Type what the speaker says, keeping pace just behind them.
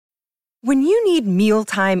When you need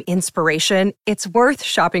mealtime inspiration, it's worth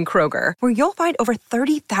shopping Kroger, where you'll find over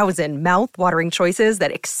 30,000 mouth-watering choices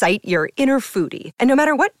that excite your inner foodie. And no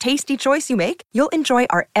matter what tasty choice you make, you'll enjoy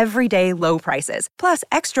our everyday low prices, plus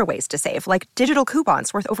extra ways to save, like digital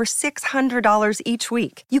coupons worth over $600 each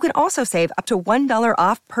week. You can also save up to $1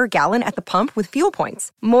 off per gallon at the pump with fuel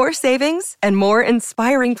points. More savings and more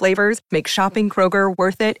inspiring flavors make shopping Kroger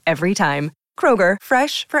worth it every time. Kroger,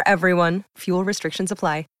 fresh for everyone. Fuel restrictions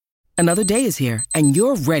apply. Another day is here, and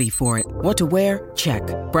you're ready for it. What to wear? Check.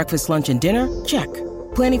 Breakfast, lunch, and dinner? Check.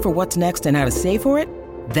 Planning for what's next and how to save for it?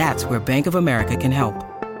 That's where Bank of America can help.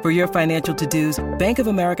 For your financial to-dos, Bank of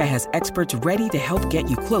America has experts ready to help get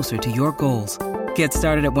you closer to your goals. Get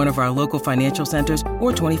started at one of our local financial centers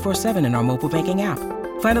or 24/7 in our mobile banking app.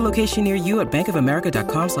 Find a location near you at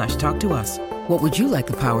bankofamerica.com/talktous. What would you like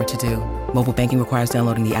the power to do? Mobile banking requires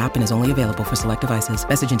downloading the app and is only available for select devices.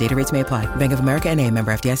 Message and data rates may apply. Bank of America N.A.,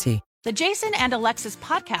 member FDIC. The Jason and Alexis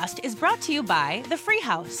podcast is brought to you by The Free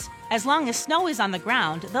House. As long as snow is on the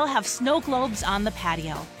ground, they'll have snow globes on the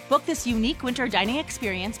patio. Book this unique winter dining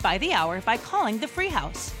experience by the hour by calling The Free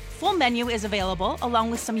House. Full menu is available along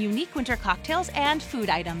with some unique winter cocktails and food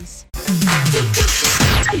items.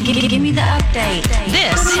 Give me the update.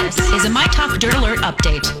 This is a My Talk Dirt Alert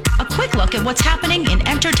update. A quick look at what's happening in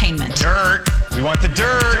entertainment. Dirt. We want the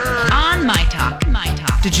dirt. On My Talk.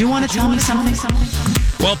 Did you want to tell me something?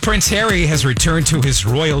 Well, Prince Harry has returned to his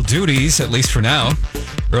royal duties, at least for now.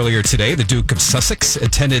 Earlier today, the Duke of Sussex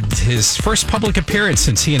attended his first public appearance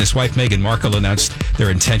since he and his wife Meghan Markle announced their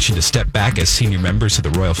intention to step back as senior members of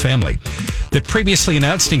the royal family. The previously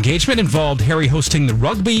announced engagement involved Harry hosting the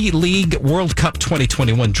Rugby League World Cup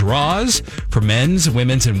 2021 draws for men's,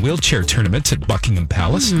 women's, and wheelchair tournaments at Buckingham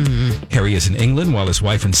Palace. Harry is in England, while his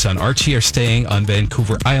wife and son Archie are staying on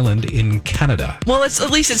Vancouver Island in Canada. Well,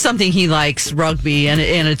 at least it's something he likes, rugby, and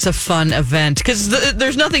it's a fun event. Because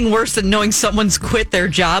there's nothing worse than knowing someone's quit their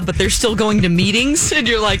job, but they're still going to meetings, and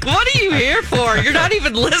you're like, what are you here for? You're not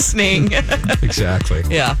even listening. Exactly.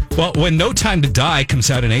 Yeah. Well, when No Time to Die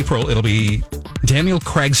comes out in April, it'll be Daniel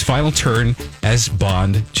Craig's final turn as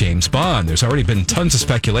Bond, James Bond. There's already been tons of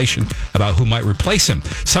speculation about who might replace him.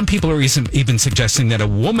 Some people are even suggesting that a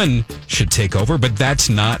woman should take over, but that's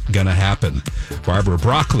not going to happen. Barbara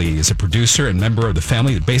Broccoli is a producer and member of the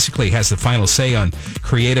family that basically has the final say on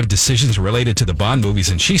creative decisions related to the Bond movies,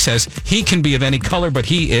 and she says he can be of any color, but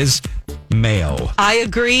he is male. I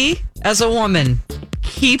agree. As a woman,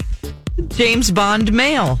 keep James Bond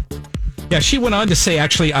male. Yeah, she went on to say,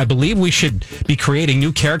 actually, I believe we should be creating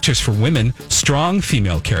new characters for women, strong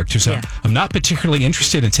female characters. Yeah. I'm not particularly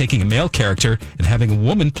interested in taking a male character and having a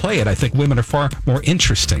woman play it. I think women are far more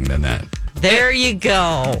interesting than that. There you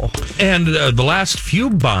go. And the last few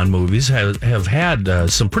Bond movies have had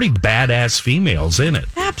some pretty badass females in it.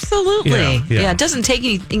 Absolutely. Yeah, it doesn't take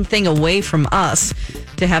anything away from us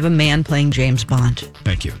to have a man playing James Bond.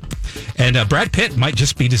 Thank you. And Brad Pitt might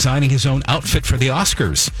just be designing his own outfit for the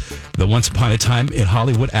Oscars. The Once Upon a Time in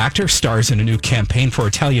Hollywood actor stars in a new campaign for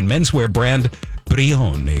Italian menswear brand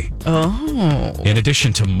Brioni. Oh. In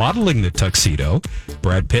addition to modeling the tuxedo,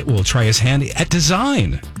 Brad Pitt will try his hand at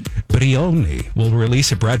design. Brioni will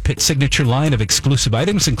release a Brad Pitt signature line of exclusive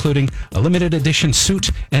items, including a limited edition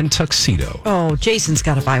suit and tuxedo. Oh, Jason's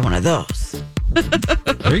got to buy one of those.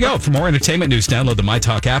 There you go. For more entertainment news, download the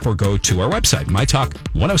MyTalk app or go to our website,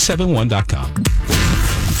 mytalk1071.com.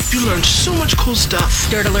 You learned so much cool stuff.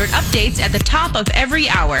 Dirt Alert updates at the top of every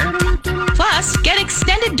hour. Plus, get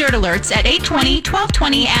extended Dirt Alerts at 8:20,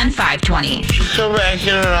 12:20, and 5:20. Come back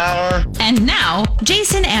in an hour. And now,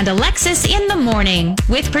 Jason and Alexis in the morning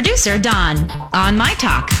with producer Don on My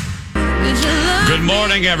Talk. Good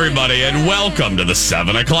morning, everybody, and welcome to the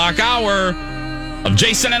 7 o'clock hour of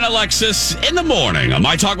Jason and Alexis in the morning on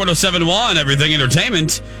My Talk 107.1, Everything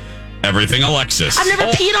Entertainment, Everything Alexis. I've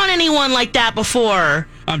never peed on anyone like that before.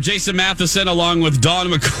 I'm Jason Matheson along with Dawn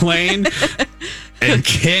McClain and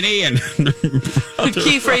Kenny and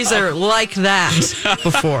Keith Fraser like that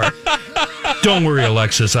before. Don't worry,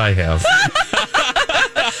 Alexis, I have.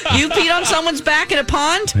 You peed on someone's back in a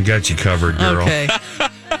pond? I got you covered, girl. Okay.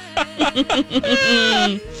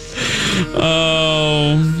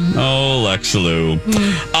 Oh, Lexaloo.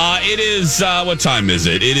 It is, what time is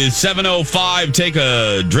it? It is 7:05. Take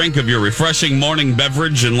a drink of your refreshing morning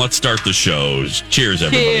beverage and let's start the shows. Cheers,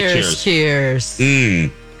 everybody. Cheers.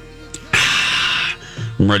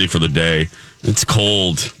 I'm ready for the day. It's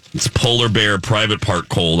cold. It's polar bear private park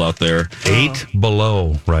cold out there. 8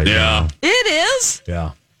 below right now. It is?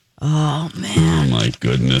 Yeah. Oh, man. Oh, my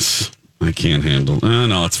goodness. I can't handle it.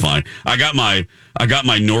 No, it's fine. I got my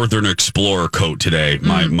Northern Explorer coat today.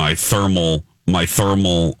 My thermal my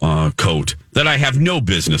thermal coat that I have no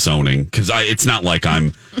business owning because it's not like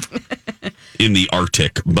I'm in the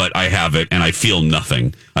Arctic, but I have it and I feel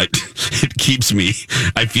nothing. It keeps me.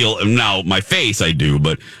 I feel now my face. I do,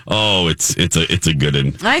 but it's a good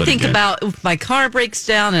one. I think about if my car breaks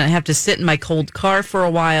down and I have to sit in my cold car for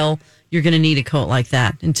a while. You're going to need a coat like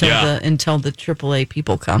that until the AAA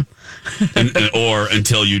people come, or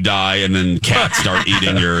until you die, and then cats start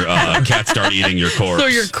eating your corpse. So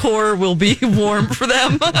your core will be warm for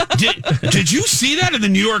them. Did you see that in the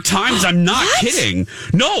New York Times? I'm not kidding.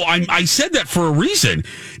 No, I said that for a reason.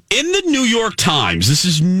 In the New York Times, this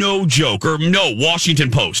is no joke, or no,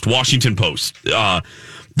 Washington Post.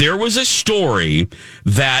 There was a story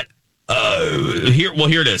that. Here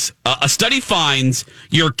it is. A study finds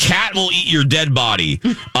your cat will eat your dead body,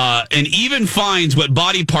 and even finds what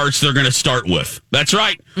body parts they're going to start with. That's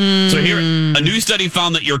right. So here, a new study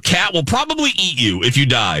found that your cat will probably eat you if you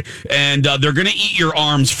die, and they're going to eat your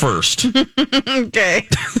arms first. Okay.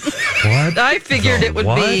 What? I figured it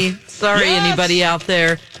would be. Sorry, anybody out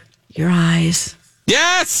there. Your eyes.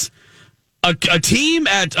 Yes. A team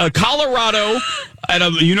at Colorado, at a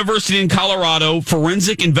university in Colorado,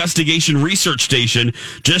 Forensic Investigation Research Station,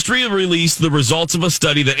 just released the results of a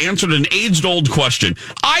study that answered an age-old question.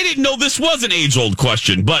 I didn't know this was an age-old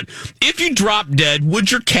question, but if you drop dead,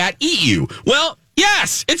 would your cat eat you? Well,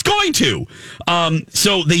 yes, it's going to.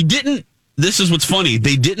 So they didn't. This is what's funny.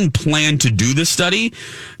 They didn't plan to do this study.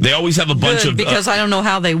 They always have a bunch of... Because I don't know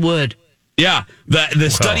how they would. Yeah, the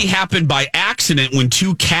study happened by accident when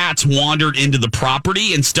two cats wandered into the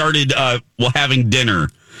property and started having dinner.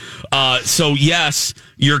 So yes,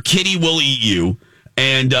 your kitty will eat you,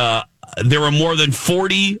 and there were more than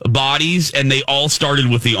 40 bodies, and they all started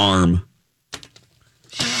with the arm.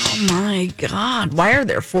 Oh my God! Why are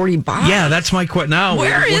there 40 bodies? Yeah, that's my question. Now,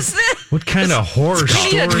 where is this? What kind of horror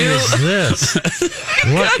story is this?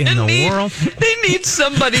 What in the world? They need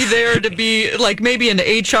somebody there to be like maybe an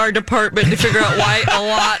HR department to figure out why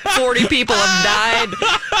 40 people have died.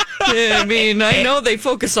 I mean, I know they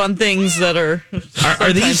focus on things that are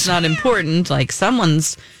these not important. Like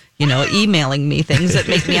someone's, emailing me things that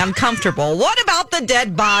make me uncomfortable. What about the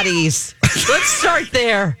dead bodies? Let's start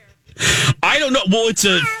there. I don't know. Well, it's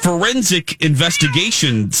a forensic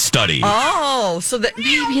investigation study. Oh, so that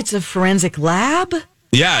maybe it's a forensic lab?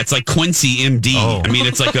 Yeah, it's like Quincy MD. Oh. I mean,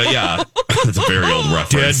 it's like it's a very old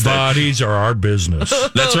reference. Dead bodies are our business.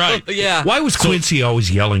 That's right. Yeah. Why was Quincy always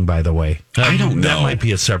yelling, by the way? I don't know. That might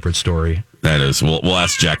be a separate story. That is. We'll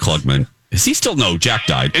ask Jack Klugman. Is he still? No, Jack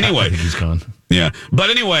died. Anyway. I think he's gone. Yeah. But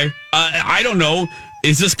anyway, I don't know.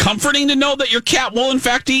 Is this comforting to know that your cat will, in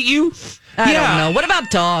fact, eat you? I don't know. What about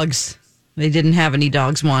dogs? They didn't have any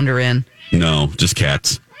dogs wander in. No, just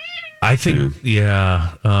cats. I think,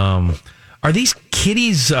 are these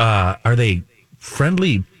kitties, are they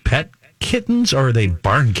friendly pet kittens or are they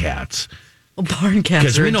barn cats? Well, barn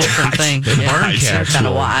cats are a different thing. Barn cats kind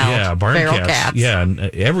of wild. Yeah, barn cats. Yeah, and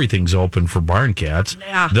everything's open for barn cats.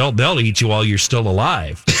 Yeah. They'll eat you while you're still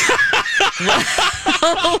alive.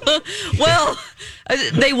 Well,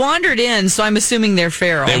 they wandered in, so I'm assuming they're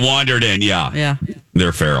feral. They wandered in, yeah. Yeah.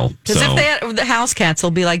 They're feral. Because if they had, the house cats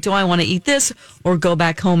will be like, do I want to eat this or go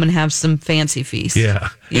back home and have some fancy feast? Yeah.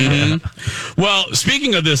 Mm-hmm. Well,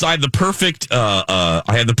 speaking of this, I had the perfect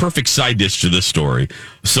side dish to this story.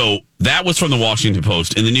 So that was from the Washington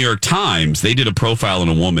Post. In the New York Times, they did a profile on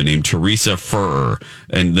a woman named Teresa Furr,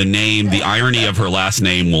 and the irony of her last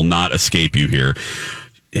name will not escape you here.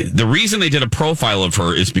 The reason they did a profile of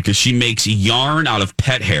her is because she makes yarn out of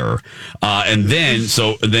pet hair, and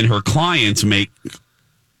then her clients make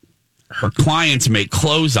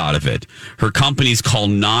clothes out of it. Her company's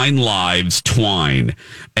called 9 Lives Twine,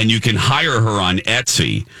 and you can hire her on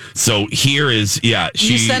Etsy. So here is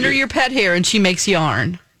you send her your pet hair and she makes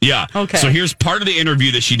yarn. Yeah. Okay. So here's part of the interview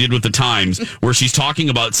that she did with the Times, where she's talking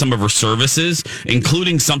about some of her services,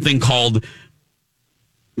 including something called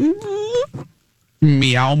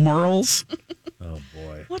Meow Merles. Oh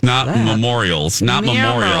boy! Not memorials. Not Meow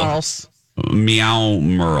memorial. Merles. Meow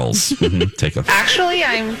Merles. Take a. Actually,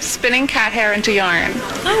 I'm spinning cat hair into yarn.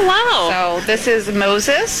 Oh, wow. So this is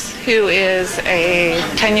Moses, who is a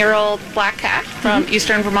 10-year-old black cat from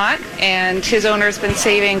eastern Vermont, and his owner's been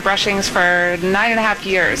saving brushings for 9.5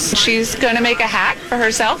 years. She's going to make a hat for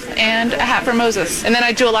herself and a hat for Moses. And then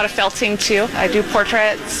I do a lot of felting, too. I do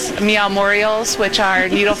portraits, meow memorials, which are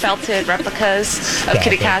needle-felted replicas of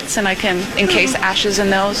kitty cats, and I can encase ashes in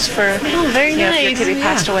those for very nice. if your kitty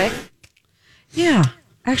passed away. Yeah.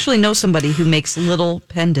 I actually know somebody who makes little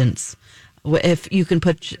pendants. If you can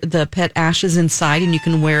put the pet ashes inside and you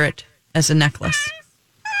can wear it as a necklace.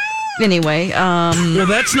 Anyway, well,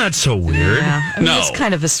 that's not so weird. Yeah, it's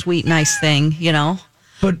kind of a sweet, nice thing, you know.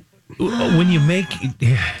 But when you make,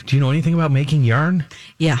 do you know anything about making yarn?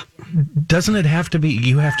 Yeah. Doesn't it have to be?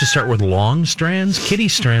 You have to start with long strands. Kitty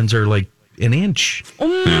strands are like an inch.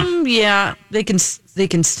 Yeah, they can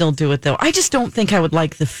still do it though. I just don't think I would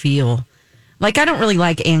like the feel. Like I don't really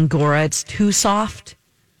like Angora. It's too soft.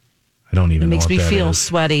 I don't even. It makes know what me that feel is.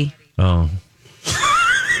 sweaty. Oh.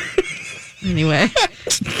 Anyway.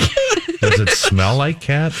 Does it smell like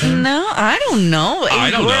cat? Then? No, I don't know.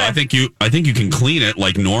 I don't know. I think you can clean it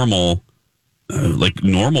like normal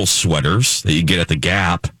sweaters that you get at the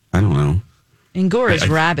Gap. I don't know. Angora's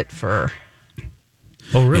rabbit fur.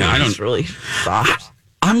 Oh, really? Yeah, It's really soft.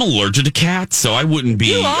 I'm allergic to cats, so I wouldn't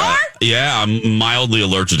be. You are? Yeah, I'm mildly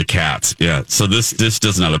allergic to cats. Yeah, so this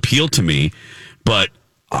does not appeal to me, but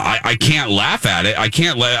I can't laugh at it. I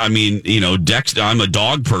can't I mean, you know, Dexter. I'm a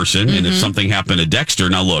dog person, and if something happened to Dexter,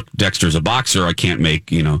 now look, Dexter's a boxer. I can't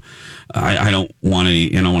make, you know, I don't want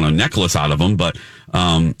any. You know, want a necklace out of him, but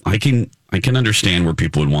I can understand where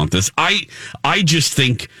people would want this. I just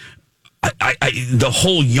think the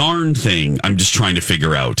whole yarn thing. I'm just trying to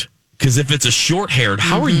figure out. Because if it's a short-haired,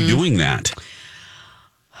 how are you doing that?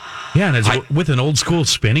 Yeah, and it's with an old school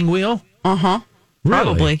spinning wheel? Uh-huh. Really?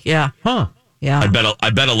 Probably, yeah. Huh. Yeah. I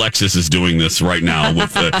bet Alexis is doing this right now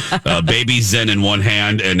with the baby Zen in one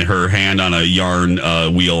hand and her hand on a yarn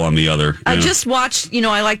wheel on the other. I just watched, you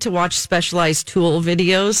know, I like to watch Specialized Tool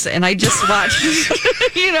videos, and I just watched,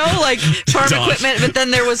 you know, like farm equipment. But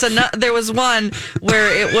then there was one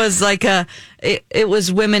where it was like it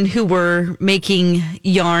was women who were making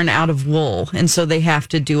yarn out of wool, and so they have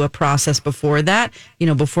to do a process before that. You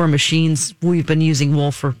know, before machines, we've been using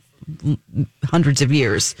wool for hundreds of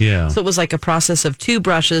years. Yeah. So it was like a process of two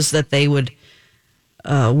brushes that they would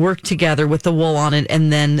work together with the wool on it,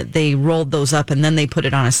 and then they rolled those up, and then they put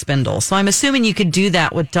it on a spindle. So I'm assuming you could do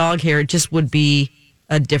that with dog hair. It just would be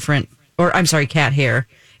a different, or I'm sorry, cat hair.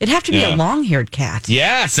 It'd have to be a long-haired cat.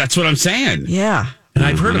 Yes, that's what I'm saying. Yeah. And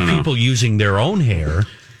I've heard of people using their own hair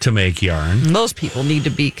to make yarn. Those people need to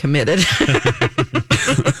be committed.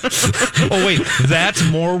 Oh, wait, that's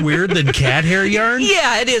more weird than cat hair yarn?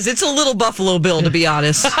 Yeah, it is. It's a little Buffalo Bill, to be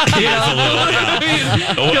honest. I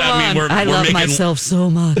love myself so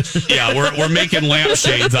much. Yeah, we're making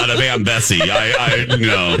lampshades out of Aunt Bessie.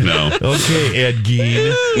 No. Okay, Ed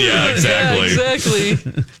Gein. Yeah, exactly. Yeah,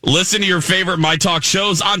 exactly. Listen to your favorite My Talk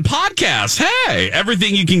shows on podcast. Hey,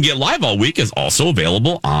 everything you can get live all week is also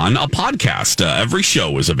available on a podcast. Every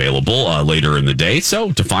show is available later in the day.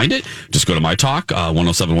 So to find it, just go to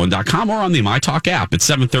MyTalk1071.com or on the MyTalk app. It's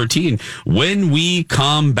 7:13. When we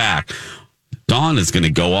come back, Dawn is going to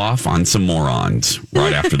go off on some morons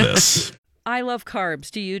right after this. I love carbs.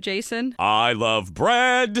 Do you, Jason? I love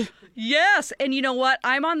bread. Yes. And you know what?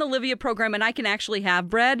 I'm on the Livia program and I can actually have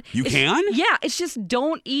bread. You can? Yeah. It's just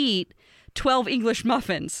don't eat 12 English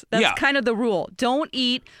muffins. That's kind of the rule. Don't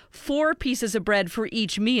eat 4 pieces of bread for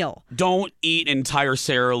each meal. Don't eat an entire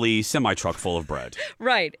Sara Lee semi-truck full of bread.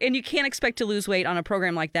 Right. And you can't expect to lose weight on a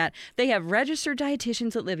program like that. They have registered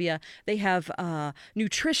dietitians at Livia. They have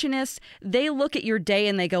nutritionists. They look at your day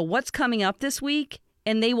and they go, what's coming up this week?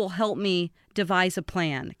 And they will help me devise a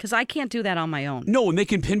plan because I can't do that on my own. No, and they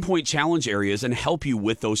can pinpoint challenge areas and help you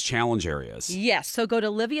with those challenge areas. Yes. So go to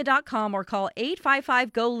Livia.com or call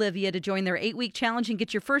 855-GO-LIVIA to join their 8-week challenge and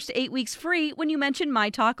get your first 8 weeks free when you mention My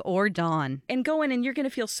Talk or Dawn. And go in and you're going to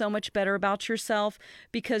feel so much better about yourself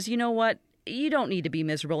because you know what? You don't need to be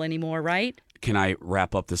miserable anymore, right? Can I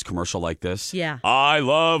wrap up this commercial like this? Yeah. I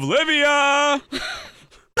love Livia!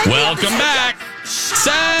 Welcome back.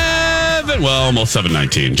 Almost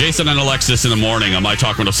 7:19. Jason and Alexis in the morning on My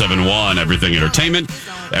Talk 1071, Everything Entertainment,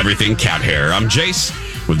 Everything Cat Hair. I'm Jace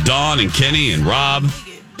with Dawn and Kenny and Rob.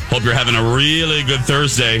 Hope you're having a really good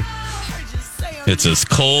Thursday. It's as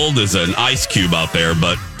cold as an ice cube out there,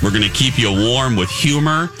 but we're going to keep you warm with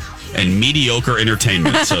humor and mediocre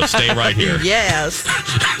entertainment. So stay right here. Yes.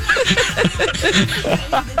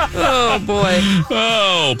 Oh, boy.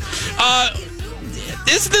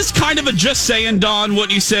 Is this kind of a just saying, Dawn,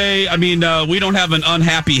 what you say? I mean, we don't have an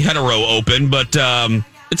unhappy hetero open, but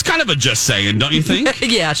it's kind of a just saying, don't you think?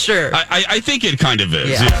 Yeah, sure. I think it kind of is.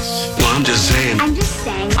 Yeah. Yes. Well, I'm just saying. I'm just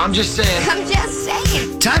saying. I'm just saying. I'm just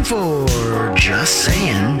saying. Time for Just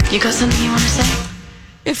Saying. You got something you want to say?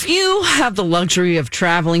 If you have the luxury of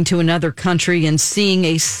traveling to another country and seeing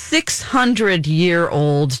a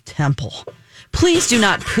 600-year-old temple, please do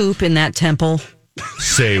not poop in that temple.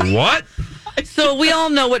 Say what? So we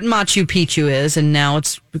all know what Machu Picchu is, and now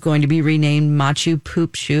it's going to be renamed Machu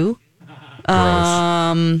Poop Shoe.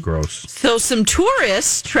 Gross. So some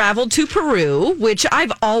tourists traveled to Peru, which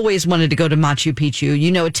I've always wanted to go to Machu Picchu.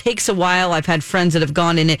 You know, it takes a while. I've had friends that have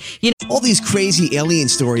gone in it. You know, all these crazy alien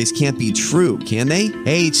stories can't be true, can they?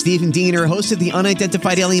 Hey, it's Stephen Diener, host of the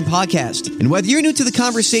Unidentified Alien Podcast. And whether you're new to the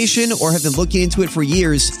conversation or have been looking into it for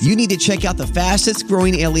years, you need to check out the fastest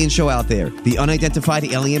growing alien show out there, the Unidentified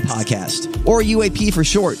Alien Podcast, or UAP for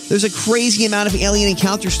short. There's a crazy amount of alien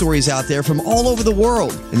encounter stories out there from all over the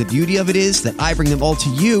world. And the beauty of it is that I bring them all to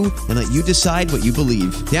you and let you decide what you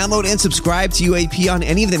believe. Download and subscribe to UAP on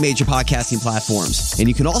any of the major podcasting platforms. And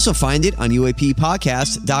you can also find it on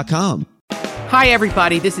UAPpodcast.com. Hi,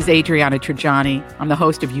 everybody. This is Adriana Trajani. I'm the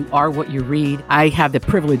host of You Are What You Read. I have the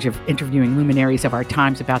privilege of interviewing luminaries of our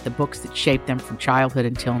times about the books that shaped them from childhood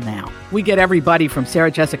until now. We get everybody from Sarah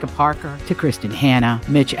Jessica Parker to Kristen Hanna,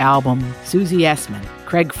 Mitch Albom, Susie Essman,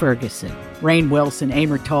 Craig Ferguson, Rainn Wilson,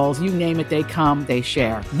 Amor Tolls, you name it, they come, they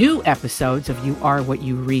share. New episodes of You Are What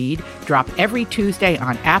You Read drop every Tuesday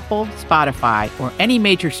on Apple, Spotify, or any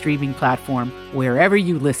major streaming platform wherever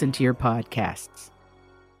you listen to your podcasts.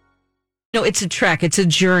 No, it's a trek. It's a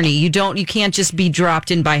journey. You can't just be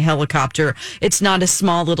dropped in by helicopter. It's not a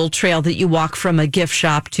small little trail that you walk from a gift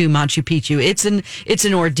shop to Machu Picchu. It's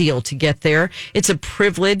an ordeal to get there. It's a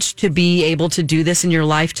privilege to be able to do this in your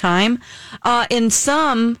lifetime. And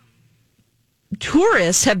some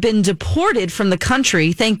tourists have been deported from the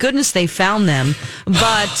country. Thank goodness they found them.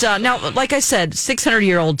 But now, like I said,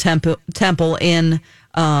 600-year-old temple in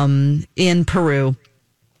Peru.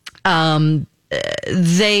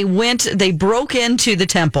 They broke into the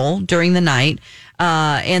temple during the night,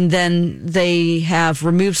 and then they have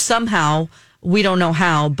removed somehow, we don't know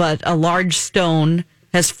how, but a large stone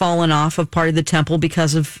has fallen off of part of the temple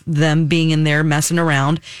because of them being in there messing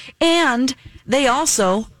around. And they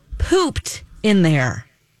also pooped in there.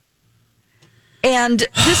 And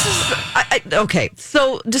this is, okay,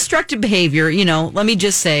 so destructive behavior, let me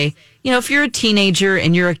just say, if you're a teenager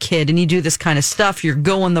and you're a kid and you do this kind of stuff, you're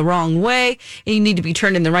going the wrong way and you need to be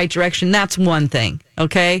turned in the right direction. That's one thing.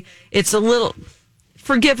 Okay. It's a little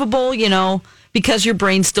forgivable, because your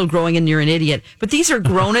brain's still growing and you're an idiot. But these are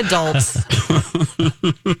grown adults.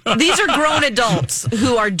 These are grown adults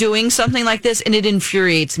who are doing something like this, and it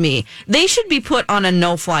infuriates me. They should be put on a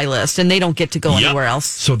no-fly list and they don't get to go anywhere else.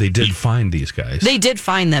 So they did find these guys. They did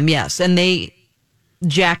find them, yes. And they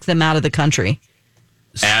jacked them out of the country.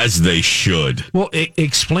 As they should. Well,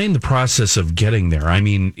 explain the process of getting there. I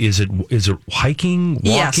mean, is it hiking,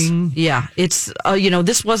 walking? Yes. Yeah. It's,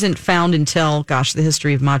 this wasn't found until, the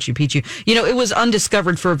history of Machu Picchu. It was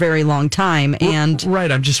undiscovered for a very long time. And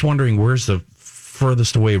right. I'm just wondering, where's the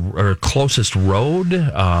furthest away or closest road?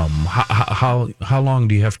 How long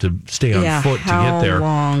do you have to stay on foot to get there? How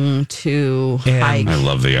long to hike? I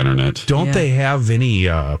love the internet. Don't they have any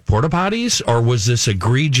porta potties, or was this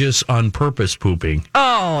egregious on purpose pooping?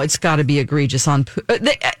 Oh, it's got to be egregious on.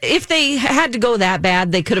 If they had to go that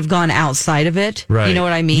bad, they could have gone outside of it. Right. You know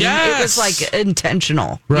what I mean? Yes. It was like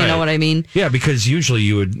intentional. Right. You know what I mean? Yeah, because usually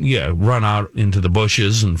you would run out into the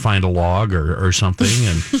bushes and find a log or something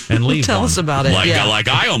and leave. Tell us about it. Like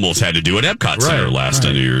I almost had to do at Epcot Center last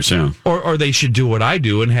 10 years. Yeah. Or they should do what I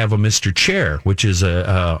do and have a Mr. Chair, which is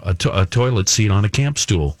a toilet seat on a camp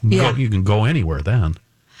stool. You can go anywhere then.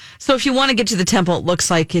 So if you want to get to the temple, it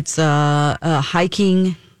looks like it's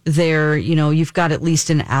hiking there. You've got at least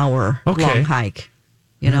an hour long hike.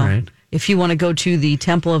 Right. If you want to go to the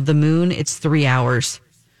Temple of the Moon, it's 3 hours.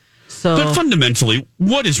 But fundamentally,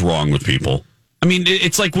 what is wrong with people? I mean,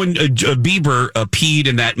 it's like when a Bieber peed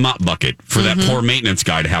in that mop bucket for that poor maintenance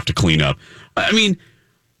guy to have to clean up. I mean,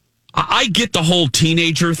 I get the whole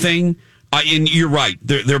teenager thing, and you're right.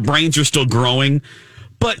 Their brains are still growing,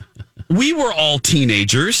 but we were all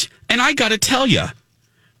teenagers, and I got to tell you,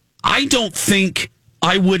 I don't think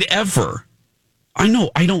I would ever. I know,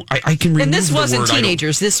 I don't. I can remove and this the wasn't word,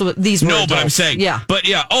 teenagers. These were no, adults. but I'm saying, but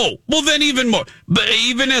oh, well, then even more. But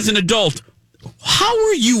even as an adult, how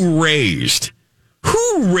were you raised?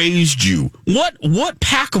 Who raised you? What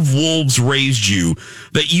pack of wolves raised you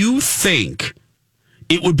that you think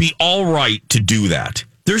it would be all right to do that?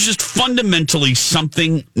 There's just fundamentally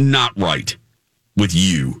something not right with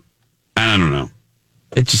you. I don't know.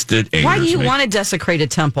 It angers Why do you me. want to desecrate a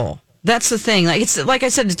temple? That's the thing. Like I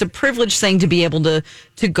said, it's a privileged thing to be able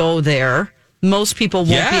to go there. Most people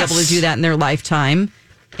won't be able to do that in their lifetime.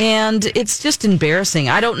 And it's just embarrassing.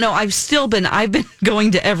 I don't know. I've been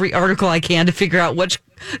going to every article I can to figure out which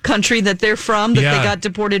country that they're from, that they got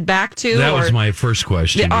deported back to. That was my first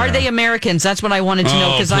question. Are they Americans? That's what I wanted to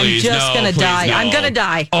know, because I'm just going to die. No. I'm going to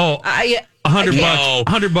die.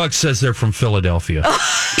 $100 says they're from Philadelphia.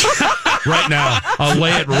 right now. I'll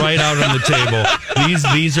lay it right out on the table.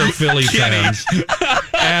 These are Philly fans.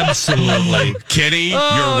 Absolutely. Kenny, you're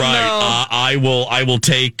right. No. I will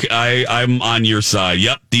take. I'm on your side.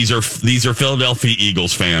 Yep, these are Philadelphia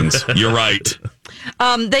Eagles fans. You're right.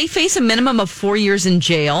 They face a minimum of 4 years in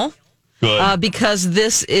jail. Good. Because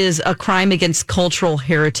this is a crime against cultural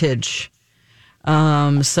heritage.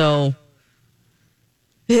 So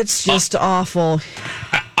it's just awful.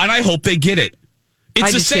 And I hope they get it.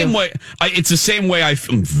 It's the same way. It's the same way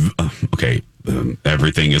okay,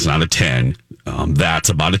 everything is not a 10. That's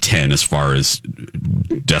about a 10 as far as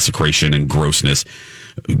desecration and grossness.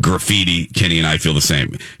 Graffiti, Kenny and I feel the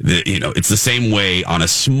same. It's the same way on a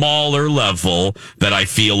smaller level that I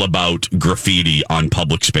feel about graffiti on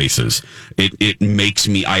public spaces. It makes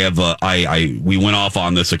me. We went off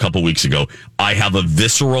on this a couple weeks ago. I have a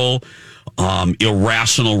visceral,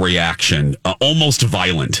 irrational reaction, almost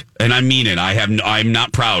violent, and I mean it. I'm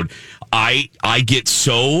not proud. I get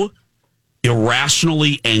so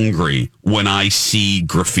irrationally angry when I see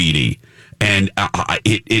graffiti. And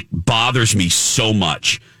it bothers me so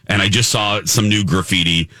much. And I just saw some new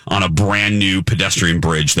graffiti on a brand new pedestrian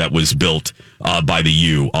bridge that was built by the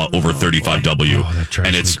U over 35W. Oh, that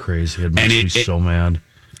drives me crazy. It makes me so mad.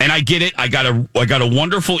 And I get it. I got a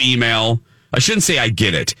wonderful email. I shouldn't say I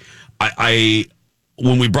get it.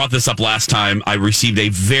 When we brought this up last time, I received a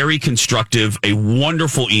very constructive, a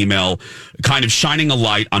wonderful email kind of shining a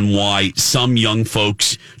light on why some young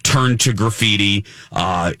folks turn to graffiti.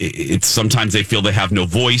 It's sometimes they feel they have no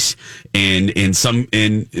voice in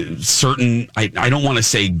certain, I don't want to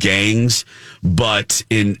say gangs, but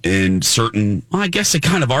in certain, well, I guess they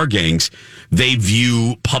kind of are gangs. They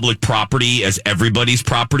view public property as everybody's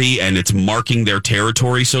property and it's marking their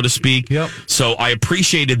territory, so to speak. Yep. So I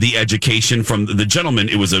appreciated the education from the gentleman.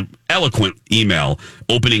 It was an eloquent email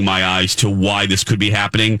opening my eyes to why this could be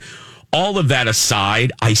happening. All of that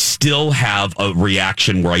aside, I still have a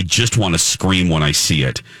reaction where I just want to scream when I see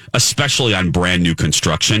it, especially on brand new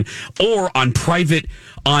construction or on private,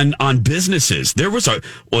 on businesses. There was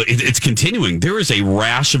it's continuing. There is a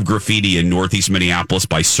rash of graffiti in Northeast Minneapolis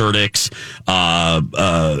by Surdyk's,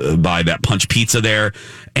 by that Punch Pizza there,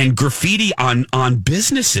 and graffiti on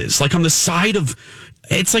businesses, like on the side of.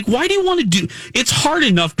 It's like, why do you want to do? It's hard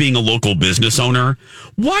enough being a local business owner.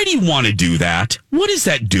 Why do you want to do that? What is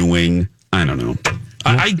that doing? I don't know.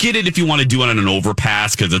 I get it if you want to do it on an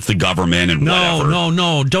overpass because it's the government and whatever.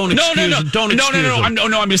 No. Don't excuse him. Don't excuse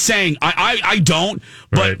him. I'm just saying. I don't.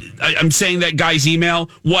 But right. I'm saying that guy's email.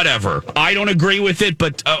 Whatever. I don't agree with it.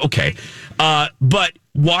 But okay. But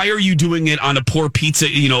why are you doing it on a poor pizza?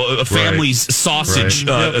 A family's sausage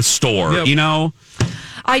store. Yep. You know.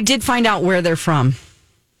 I did find out where they're from.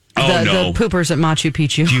 The poopers at Machu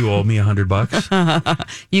Picchu. Do you owe me $100?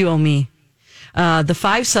 You owe me. The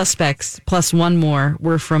 5 suspects plus one more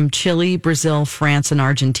were from Chile, Brazil, France, and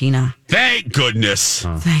Argentina. Thank goodness.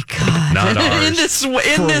 Thank God. Not ours.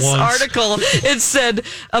 In this article, it said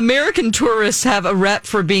American tourists have a rep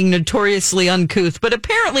for being notoriously uncouth, but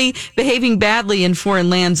apparently behaving badly in foreign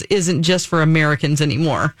lands isn't just for Americans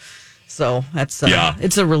anymore. So that's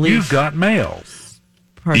it's a relief. You've got mail.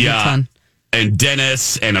 Pardon the pun. And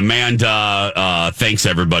Dennis and Amanda, thanks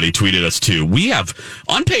everybody, tweeted us too. We have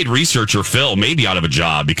unpaid researcher Phil maybe out of a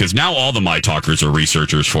job because now all the My Talkers are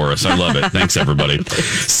researchers for us. I love it. Thanks everybody.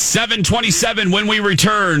 7:27 when we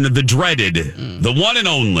return, the dreaded, the one and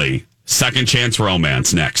only Second Chance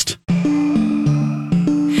Romance next.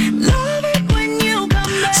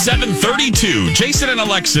 7:32, Jason and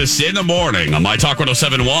Alexis in the morning on My Talk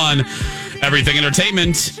 107.1. Everything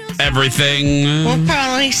entertainment, everything. We'll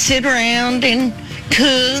probably sit around and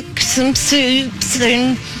cook some soups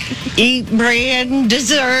and eat bread and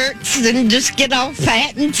desserts and just get all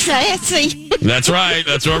fat and sassy. That's right.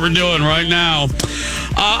 That's what we're doing right now.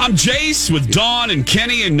 I'm Jace with Dawn and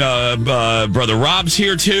Kenny and Brother Rob's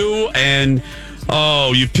here too. And,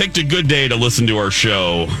 you picked a good day to listen to our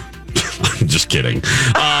show. I'm just kidding.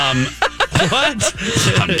 What?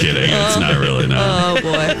 I'm kidding. It's not really, no. Oh,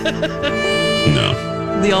 boy. No.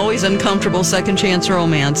 The always uncomfortable Second Chance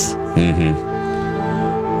Romance. Mm-hmm.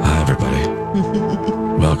 Hi, everybody.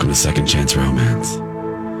 Welcome to Second Chance Romance,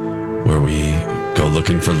 where we go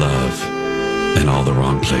looking for love in all the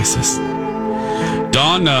wrong places.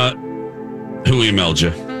 Dawn, who emailed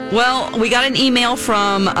you? Well, we got an email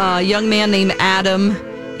from a young man named Adam,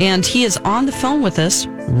 and he is on the phone with us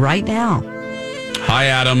right now. Hi,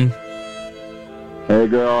 Adam. Hey,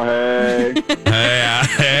 girl. Hey.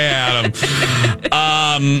 Hey, Adam.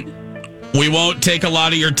 We won't take a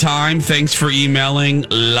lot of your time. Thanks for emailing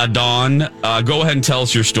La Dawn. Go ahead and tell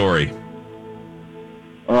us your story.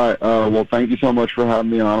 All right. Well, thank you so much for having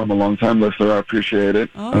me on. I'm a long-time listener. I appreciate it.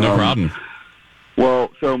 Oh. No problem. Well,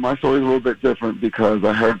 so my story's a little bit different because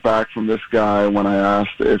I heard back from this guy when I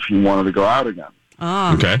asked if he wanted to go out again.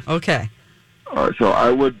 Oh, okay. Okay. All right, so I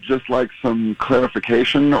would just like some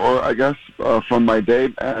clarification, or I guess, from my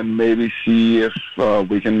date, and maybe see if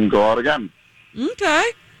we can go out again. Okay.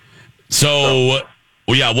 So,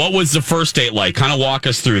 what was the first date like? Kind of walk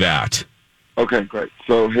us through that. Okay, great.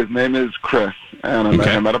 So his name is Chris, and I met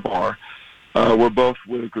him at a bar. We're both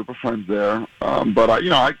with a group of friends there, but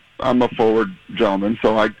I'm a forward gentleman,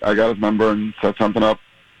 so I got his number and set something up,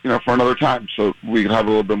 for another time, so we could have a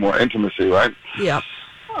little bit more intimacy, right? Yeah.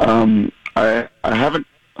 I haven't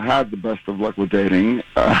had the best of luck with dating.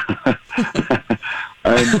 I'm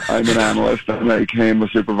an analyst, and I became a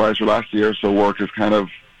supervisor last year, so work is kind of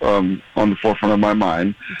on the forefront of my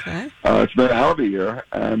mind. Okay. It's been a hell of a year,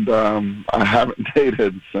 and I haven't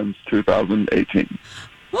dated since 2018.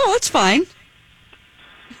 Oh, that's fine.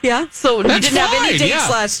 Yeah, so That's you didn't have any fine, dates yeah.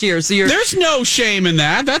 last year, so There's no shame in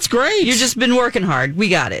that. That's great. You've just been working hard. We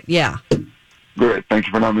got it. Yeah. Great. Thank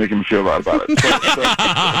you for not making me feel bad about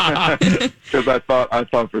it. Because I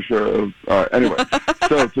thought for sure it was. All right. Anyway,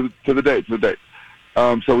 so to the date.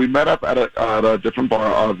 So we met up at a different bar,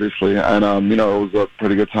 obviously, and it was a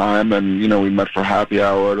pretty good time. And we met for happy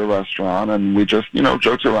hour at a restaurant, and we just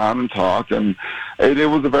joked around and talked, and it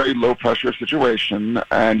was a very low pressure situation.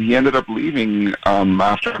 And he ended up leaving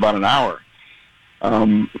after about an hour.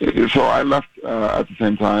 So I left at the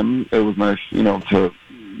same time. It was nice, to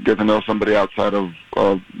get to know somebody outside of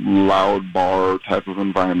a loud bar type of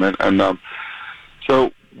environment. And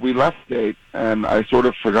so we left the date, and I sort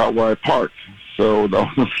of forgot where I parked. So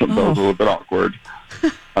that was a little bit awkward.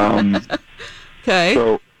 Okay.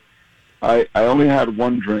 So I only had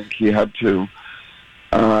one drink. He had two.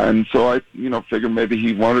 And so I, figured maybe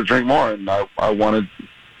he wanted to drink more, and I wanted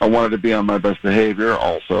to be on my best behavior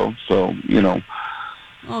also. So,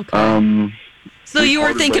 Okay. So you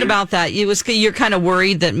were thinking about that. You're kind of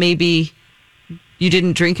worried that maybe you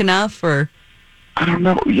didn't drink enough, or? I don't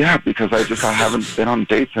know. Yeah, because I haven't been on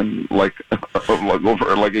dates in like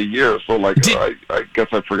over like a year. So I guess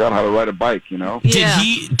I forgot how to ride a bike.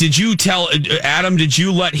 Did you tell Adam? Did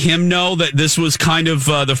you let him know that this was kind of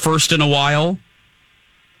the first in a while?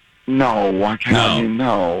 No, I can't. No. I mean,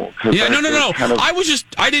 no. Yeah, no. Kind of,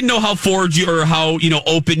 I didn't know how forward you or how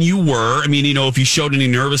open you were. I mean, if you showed any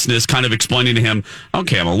nervousness, kind of explaining to him,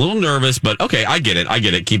 okay, I'm a little nervous, but okay, I get it.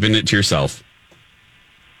 Keeping it to yourself.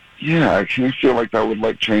 Yeah, I kind of feel like that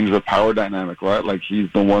would change the power dynamic, right? Like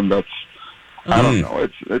he's the one that's. I don't know.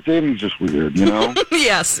 It's even just weird,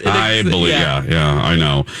 Yes. I believe. Yeah, I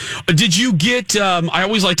know. Did you get? I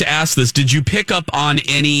always like to ask this. Did you pick up on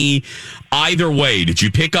any? Either way, did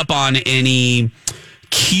you pick up on any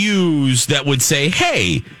cues that would say,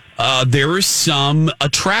 "Hey, there is some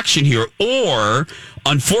attraction here," or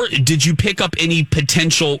did you pick up any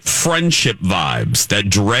potential friendship vibes? That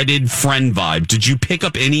dreaded friend vibe. Did you pick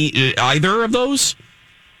up either of those?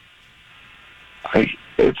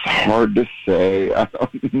 It's hard to say. I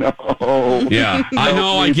don't know. Yeah, I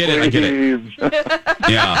know. I get it.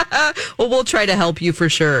 Yeah. Well, we'll try to help you for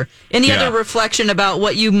sure. Any other reflection about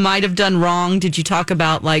what you might have done wrong? Did you talk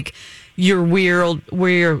about your weird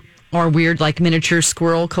miniature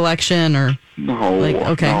squirrel collection, or no?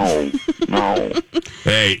 Okay. No.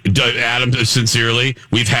 Hey, Adam, sincerely,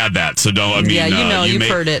 we've had that, so don't. I mean, you've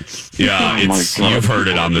heard it. Yeah, you've heard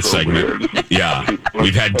it on the segment. Weird. Yeah,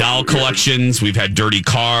 we've had doll collections, we've had dirty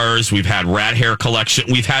cars, we've had rat hair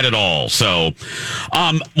collection, we've had it all. So,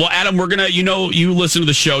 well, Adam, we're gonna, you listen to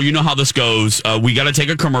the show, you know how this goes. We got to take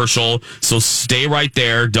a commercial, so stay right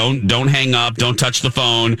there. Don't hang up. Don't touch the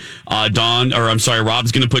phone.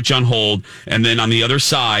 Rob's gonna put you on hold, and then on the other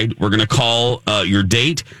side, we're gonna call your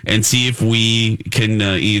date and see if we can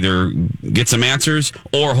either get some answers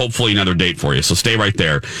or hopefully another date for you. So stay right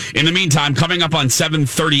there. In the meantime, coming up on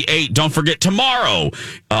 7:38, don't forget tomorrow,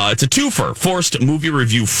 it's a twofer. Forced Movie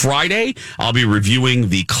Review Friday. I'll be reviewing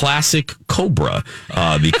the classic Cobra,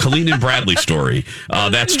 the Colleen and Bradley story.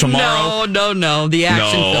 That's tomorrow. No, the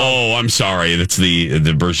action film. Oh, I'm sorry. That's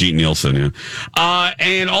the Brigitte Nielsen. Yeah.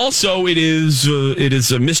 And also it is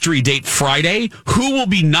a Mystery Date Friday. Who will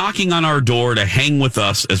be knocking on our door to hang with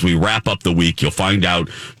us as we wrap up the week? You'll find out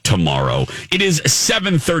tomorrow. It is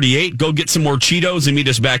 7:38. Go get some more Cheetos and meet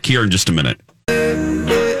us back here in just a minute.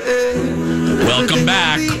 Welcome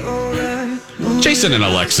back. Jason and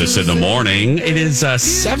Alexis in the morning. It is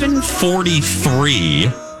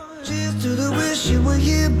 7:43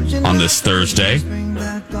 on this Thursday.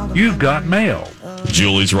 You've got mail.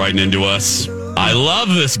 Julie's writing into us. I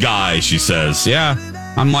love this guy, she says. Yeah,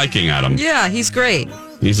 I'm liking Adam. Yeah, he's great.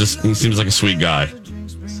 He seems like a sweet guy.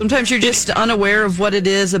 Sometimes you're just unaware of what it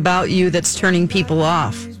is about you that's turning people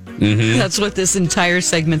off. Mm-hmm. That's what this entire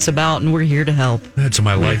segment's about, and we're here to help. That's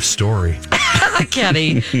my life story.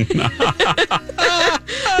 Kenny.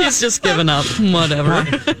 He's just given up. Whatever.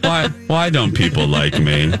 Why don't people like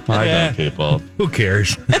me? Why don't people? Who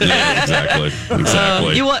cares? Yeah, exactly.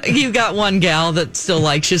 You got one gal that still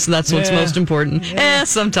likes you, so that's what's most important.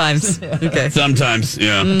 Sometimes. Okay. Sometimes,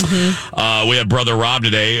 yeah. Mm-hmm. We have Brother Rob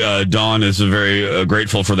today. Dawn is very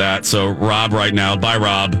grateful for that. So, Rob, right now, bye,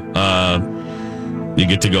 Rob. You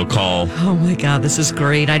get to go call. Oh, my God, this is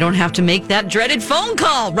great. I don't have to make that dreaded phone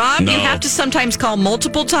call. Rob, No. You have to sometimes call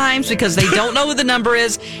multiple times because they don't know who the number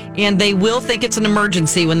is, and they will think it's an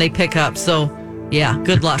emergency when they pick up. So, yeah,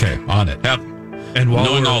 good luck. Okay, on it. And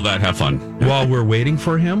knowing all that, have fun. While we're waiting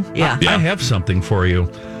for him, Yeah. I have something for you.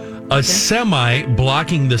 A semi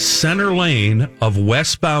blocking the center lane of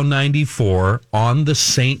westbound 94 on the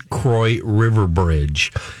St. Croix River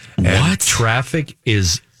Bridge. And traffic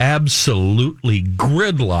is absolutely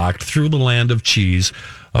gridlocked through the land of cheese,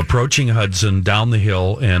 approaching Hudson, down the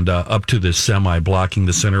hill, and up to this semi blocking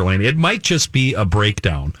the center lane. It might just be a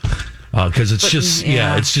breakdown because it's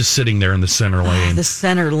it's just sitting there in the center lane. The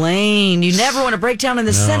center lane. You never want to break down in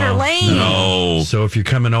the center lane. No. So if you're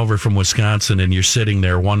coming over from Wisconsin and you're sitting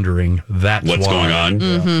there wondering, that's what's why. going on.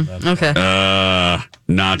 Mm-hmm. Okay.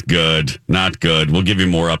 Not good. Not good. We'll give you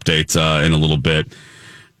more updates in a little bit.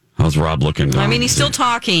 How's Rob looking? I mean, he's still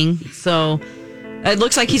talking, so it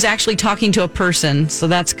looks like he's actually talking to a person, so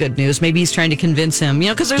that's good news. Maybe he's trying to convince him,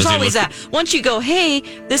 because there's always that. Once you go, hey,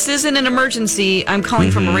 this isn't an emergency, I'm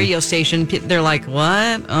calling from a radio station, they're like,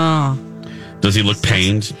 what? Oh. Does he look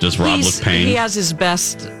pained? Does Rob look pained? He has his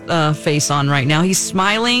best face on right now. He's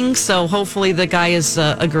smiling, so hopefully the guy is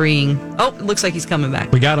agreeing. Oh, it looks like he's coming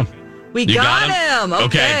back. We got him. We got him.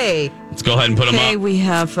 Okay. Let's go ahead and put him Okay, up. we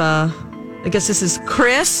have, I guess this is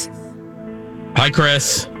Chris. Hi,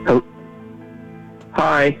 Chris.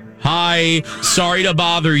 Hi. Hi. Sorry to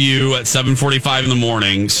bother you at 7:45 in the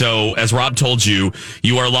morning. So, as Rob told you,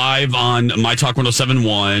 you are live on My Talk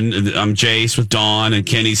 107.1. I'm Jace with Dawn, and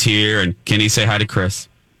Kenny's here. And Kenny, say hi to Chris.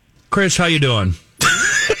 Chris, how you doing?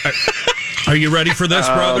 Are you ready for this,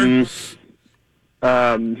 brother?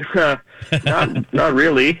 Not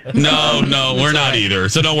really. No, we're not either.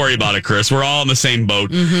 So don't worry about it, Chris. We're all in the same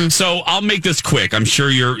boat. So I'll make this quick. I'm sure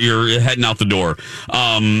you're heading out the door.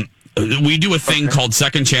 We do a thing called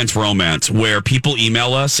Second Chance Romance where people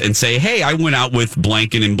email us and say, hey, I went out with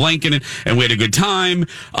Blanken and Blanken and we had a good time,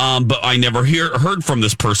 but I never heard from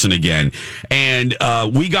this person again. And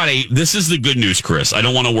we got this is the good news, Chris. I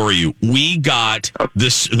don't want to worry you. We got a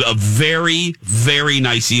very, very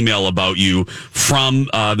nice email about you from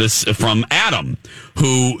Adam,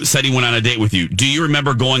 who said he went on a date with you. Do you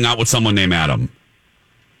remember going out with someone named Adam?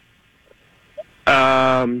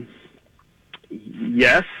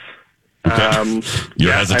 Yes. Okay.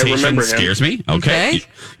 Your hesitation scares me. Okay.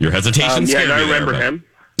 Your hesitation scares me. I remember him.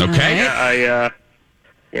 Okay.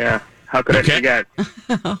 Yeah, How could I forget?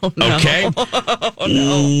 Okay.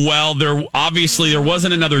 Well, there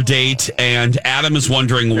wasn't another date, and Adam is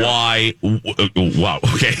wondering why. Wow.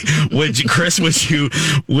 Okay. Chris,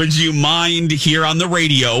 would you mind here on the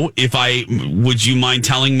radio would you mind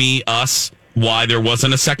telling us why there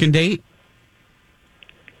wasn't a second date?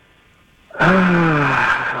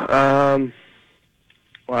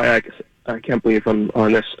 Well, I can't believe I'm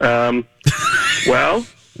on this.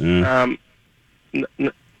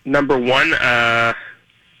 Number one, I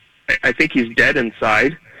think he's dead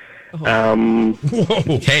inside.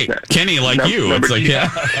 Hey, Kenny, it's like, yeah.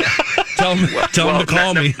 Tell him to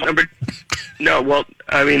call me.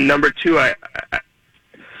 Number two,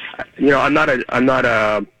 I'm not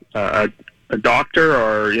a doctor,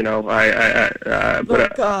 or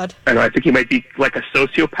but God. I know, I think he might be like a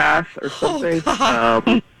sociopath or something.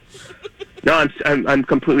 No, I'm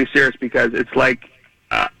completely serious, because it's like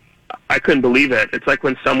I couldn't believe it. It's like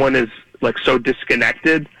when someone is like so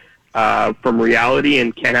disconnected from reality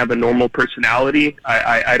and can't have a normal personality.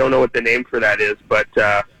 I don't know what the name for that is, but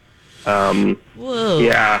whoa.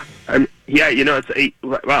 Yeah, he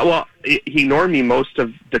ignored me most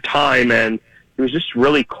of the time, and it was just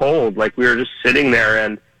really cold. Like, we were just sitting there,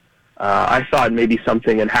 and I thought maybe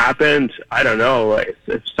something had happened. I don't know,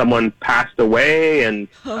 if someone passed away, and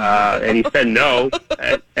he said no,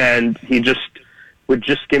 and he would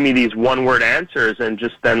just give me these one-word answers, and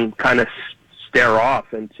just then kind of stare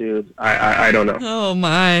off into I don't know. Oh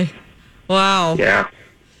my! Wow. Yeah.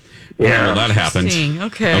 Well, that happened.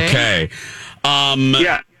 Okay. Okay.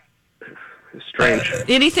 Yeah. strange.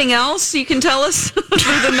 Anything else you can tell us other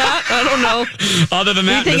than that? I don't know. Other than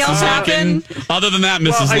that, Anything else Lincoln. Other than that,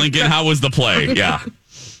 Mrs. Lincoln, how was the play? Yeah.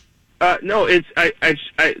 No, it's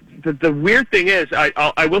the weird thing is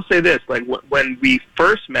I will say this, like when we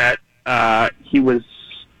first met, he was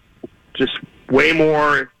just way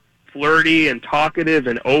more flirty and talkative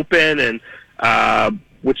and open, and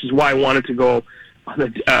which is why I wanted to go on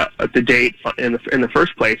the date in the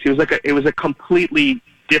first place. He was it was a completely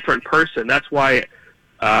different person. That's why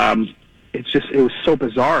it was so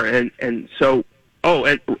bizarre, and so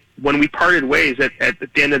and when we parted ways at the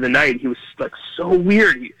end of the night, he was like so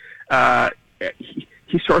weird.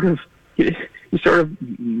 He sort of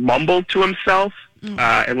mumbled to himself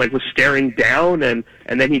and like was staring down, and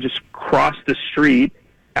then he just crossed the street,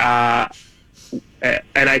 and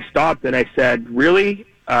I stopped and I said, "Really?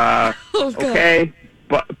 Okay,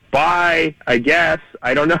 but bye. I guess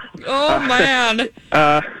I don't know." Oh man!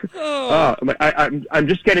 I'm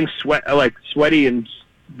just getting sweaty and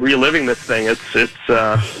reliving this thing. It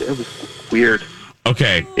was weird.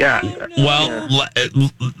 Okay. Yeah. Well,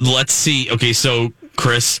 let's see. Okay, so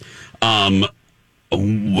Chris, as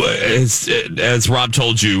Rob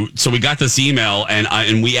told you, so we got this email,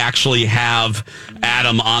 and we actually have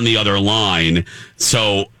Adam on the other line.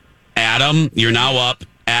 So, Adam, you're now up.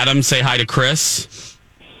 Adam, say hi to Chris.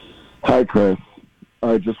 Hi, Chris.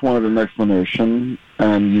 I just wanted an explanation,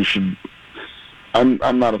 and you should. I'm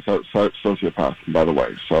not a sociopath, by the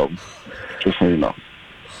way, so just so you know.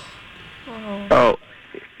 Oh,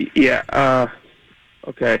 yeah.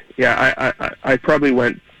 Okay. Yeah, I probably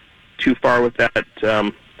went too far with that,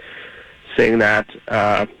 saying that.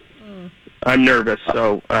 I'm nervous,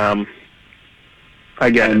 so I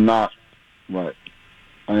get it. Not right.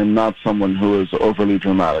 I am not someone who is overly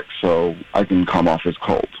dramatic, so I can come off as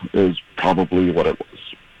cold, is probably what it was.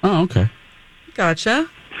 Oh, okay. Gotcha.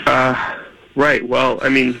 Right. Well, I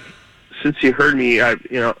mean, since you heard me,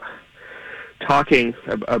 talking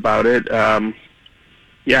about it,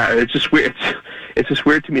 yeah, it's just weird. It's just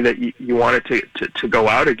weird to me that you wanted to go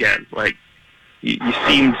out again. Like, you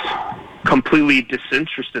seemed completely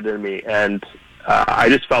disinterested in me, and I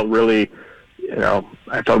just felt really,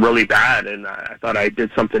 I felt really bad, and I thought I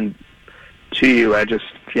did something to you. I just,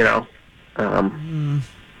 so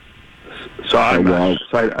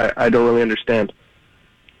I don't really understand.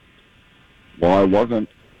 Well, I wasn't,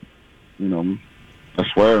 I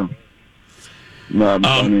swear.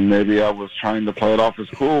 I mean, maybe I was trying to play it off as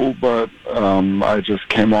cool, but I just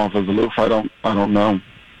came off as aloof. I don't know.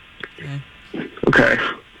 Okay.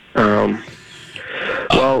 Well,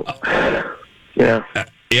 yeah.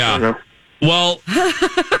 Yeah. Well, can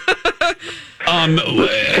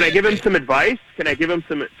I give him some advice? Can I give him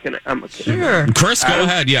some? Sure. Chris, go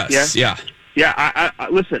ahead. Yes. Yeah. I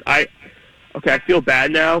listen. I feel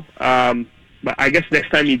bad now. But I guess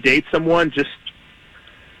next time you date someone, just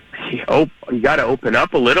you got to open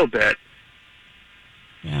up a little bit.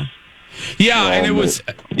 Yeah. Yeah, and it was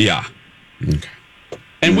Okay.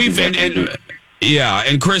 And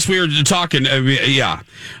and Chris, we were talking.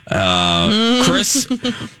 Chris.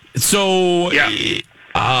 So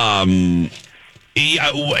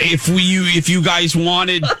if you guys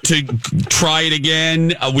wanted to try it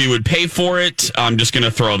again, we would pay for it. I'm just going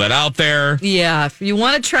to throw that out there. Yeah, if you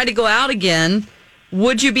want to try to go out again,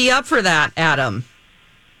 would you be up for that, Adam?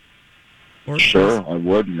 Sure, I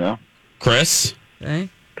would. Yeah, Chris. Okay.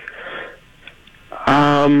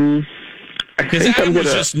 I think Adam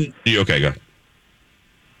was just okay. Go ahead.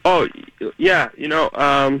 Oh yeah,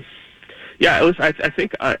 listen, I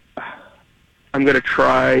think I'm going to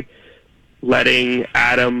try letting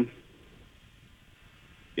Adam,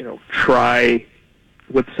 try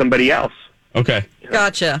with somebody else. Okay.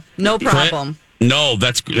 Gotcha. No problem. No,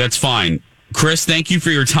 that's fine. Chris, thank you for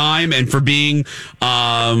your time and for being,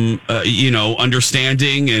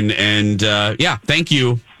 understanding and thank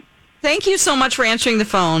you. Thank you so much for answering the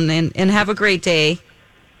phone and have a great day.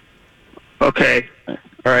 Okay.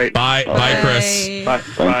 All right. Bye, Chris. Bye.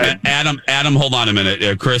 Adam, hold on a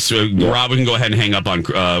minute. Chris, Rob, we can go ahead and hang up on.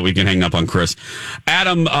 We can hang up on Chris.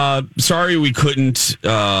 Adam, sorry we couldn't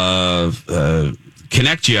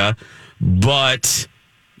connect you, but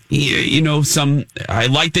I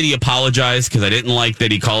like that he apologized because I didn't like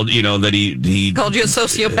that he called. That he called you a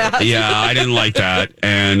sociopath. Yeah, I didn't like that,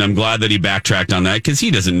 and I'm glad that he backtracked on that because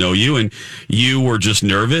he doesn't know you, and you were just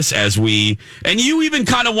nervous and you even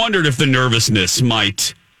kind of wondered if the nervousness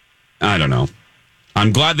might. I don't know.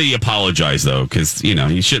 I'm glad that he apologized though, because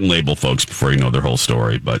you shouldn't label folks before you know their whole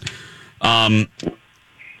story. But, thank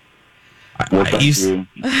you.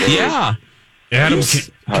 Yeah, Adam,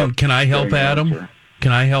 can I help Adam?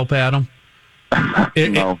 Can I help Adam?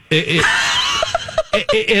 No.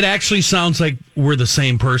 It actually sounds like we're the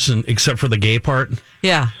same person, except for the gay part.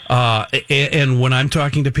 Yeah. And when I'm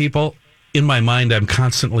talking to people, in my mind, I'm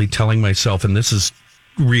constantly telling myself, and this is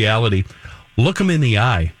reality, look them in the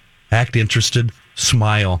eye, act interested,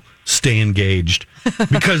 smile, stay engaged.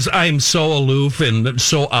 Because I'm so aloof and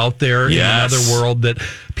so out there in another world that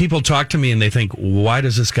people talk to me and they think, why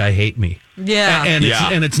does this guy hate me? Yeah. And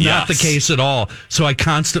it's not the case at all. So I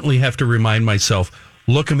constantly have to remind myself,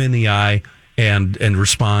 look them in the eye and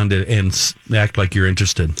respond and act like you're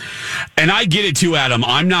interested. And I get it too, Adam.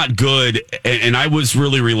 I'm not good, and I was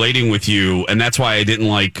really relating with you, and that's why I didn't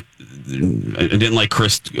like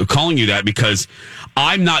Chris calling you that, because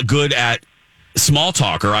I'm not good at small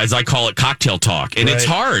talk, or as I call it, cocktail talk, and it's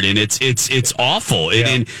hard and it's awful.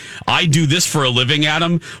 And I do this for a living,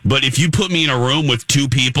 Adam. But if you put me in a room with two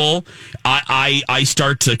people, I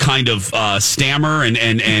start to kind of stammer and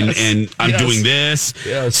I'm doing this.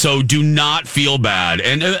 Yes. So do not feel bad.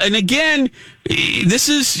 And again, this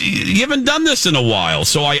is, you haven't done this in a while,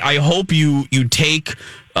 so I hope you take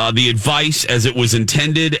the advice as it was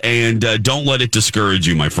intended, and don't let it discourage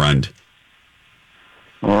you, my friend.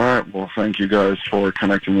 All right. Well, thank you guys for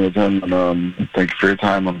connecting me with him, and thank you for your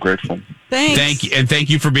time. I'm grateful. Thanks. Thank you, and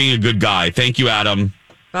thank you for being a good guy. Thank you, Adam.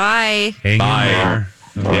 Bye. Hang Bye.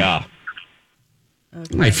 in there. Yeah.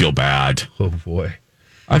 Okay. I feel bad. Oh, boy.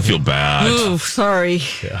 I feel bad. Ooh, sorry.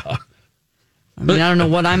 Yeah. I mean, I don't know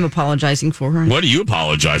what I'm apologizing for. What are you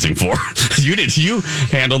apologizing for? You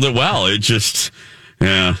handled it well. It just,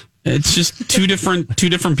 it's just two different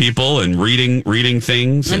people and reading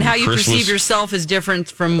things. And how you Chris perceive yourself is different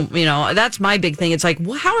from, that's my big thing. It's like,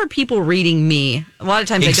 well, how are people reading me? A lot of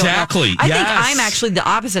times I don't know. I think I'm actually the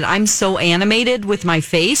opposite. I'm so animated with my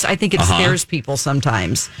face. I think it scares people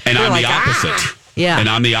sometimes. And They're I'm like, the opposite. Ah! Yeah. And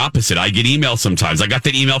I'm the opposite. I get emails sometimes. I got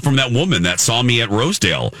that email from that woman that saw me at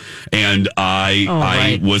Rosedale, and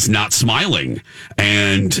I was not smiling.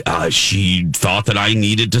 And she thought that I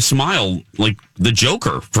needed to smile like the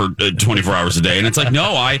Joker for 24 hours a day. And it's like,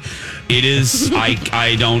 no, I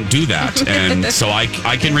don't do that. And so I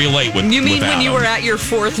can relate with You mean with when you Adam. were at your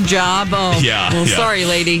fourth job? Oh, Yeah, Well, yeah. sorry,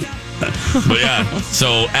 lady. But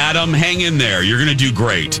so Adam, hang in there. You're going to do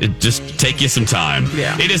great. It just take you some time.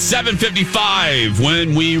 Yeah. It is 7:55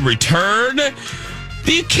 when we return.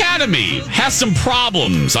 The Academy has some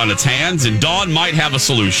problems on its hands, and Dawn might have a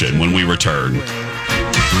solution when we return.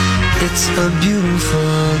 It's a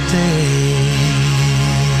beautiful day.